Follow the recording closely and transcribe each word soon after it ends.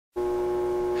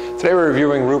Today we're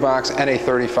reviewing Ruwac's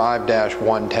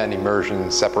NA35-110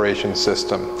 Immersion Separation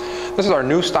System. This is our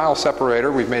new style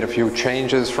separator. We've made a few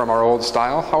changes from our old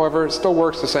style. However, it still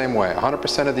works the same way.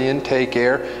 100% of the intake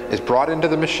air is brought into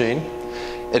the machine.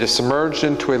 It is submerged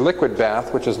into a liquid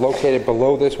bath which is located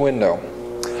below this window.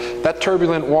 That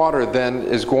turbulent water then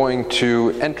is going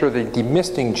to enter the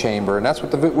demisting chamber, and that's what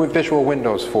the visual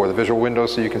window's for. The visual window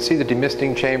so you can see the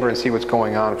demisting chamber and see what's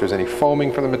going on, if there's any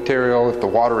foaming from the material, if the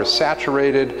water is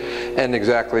saturated, and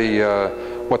exactly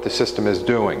what the system is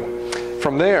doing.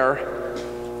 From there,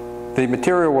 the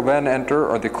material will then enter,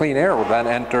 or the clean air will then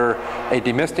enter a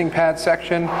demisting pad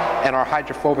section and our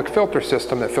hydrophobic filter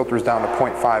system that filters down to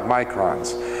 0.5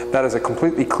 microns. That is a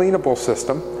completely cleanable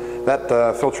system. That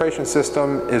filtration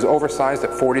system is oversized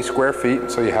at 40 square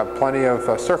feet, so you have plenty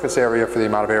of surface area for the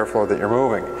amount of airflow that you're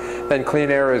moving. Then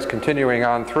clean air is continuing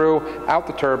on through, out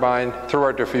the turbine, through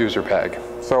our diffuser peg.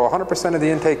 So 100% of the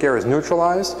intake air is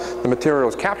neutralized, the material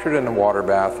is captured in the water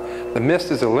bath, the mist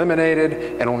is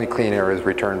eliminated, and only clean air is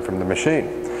returned from the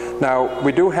machine. Now,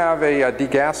 we do have a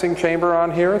degassing chamber on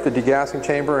here. The degassing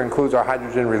chamber includes our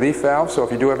hydrogen relief valve, so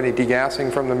if you do have any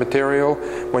degassing from the material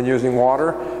when using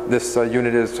water, this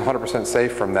unit is 100%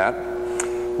 safe from that.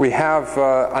 We have,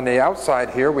 on the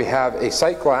outside here, we have a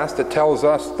sight glass that tells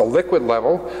us the liquid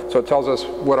level, so it tells us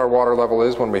what our water level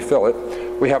is when we fill it.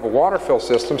 We have a water fill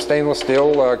system, stainless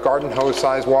steel garden hose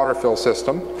size water fill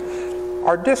system.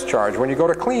 Our discharge, when you go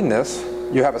to clean this,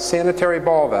 you have a sanitary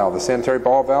ball valve. The sanitary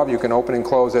ball valve you can open and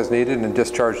close as needed and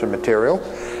discharge the material.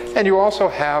 And you also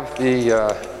have the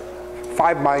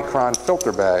 5 micron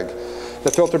filter bag.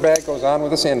 The filter bag goes on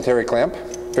with a sanitary clamp.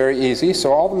 Very easy.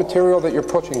 So all the material that you're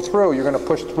pushing through, you're going to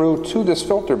push through to this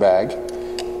filter bag.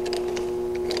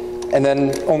 And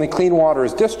then only clean water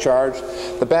is discharged.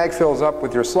 The bag fills up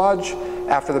with your sludge.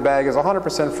 After the bag is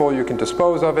 100% full, you can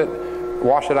dispose of it,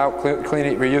 wash it out, clean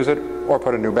it, reuse it, or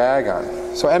put a new bag on.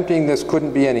 So emptying this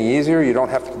couldn't be any easier. You don't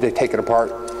have to take it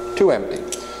apart to empty.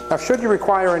 Now, should you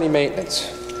require any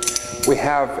maintenance, we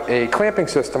have a clamping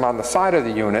system on the side of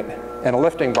the unit and a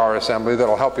lifting bar assembly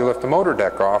that'll help you lift the motor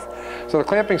deck off. So the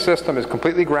clamping system is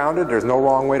completely grounded. There's no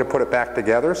wrong way to put it back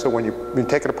together. So when you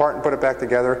take it apart and put it back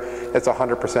together, it's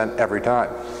 100% every time.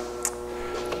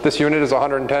 This unit is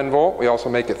 110 volt. We also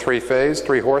make it 3-phase,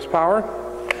 3 horsepower.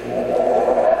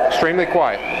 Extremely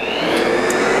quiet.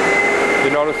 You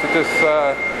notice that this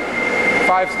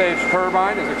 5-stage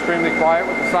turbine is extremely quiet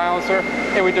with the silencer,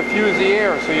 and we diffuse the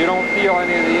air so you don't feel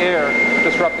any of the air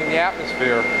disrupting the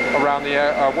atmosphere around the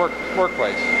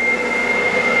workplace.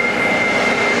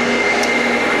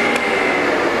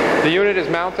 The unit is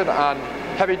mounted on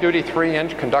heavy-duty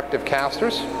 3-inch conductive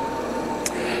casters,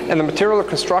 and the material of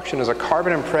construction is a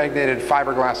carbon-impregnated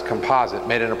fiberglass composite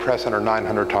made in a press under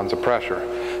 900 tons of pressure.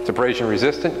 It's abrasion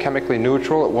resistant, chemically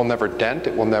neutral, it will never dent,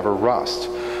 it will never rust.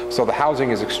 So the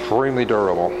housing is extremely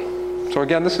durable. So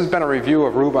again, this has been a review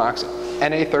of Ruwac's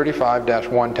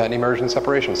NA35-110 Immersion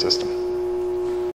Separation System.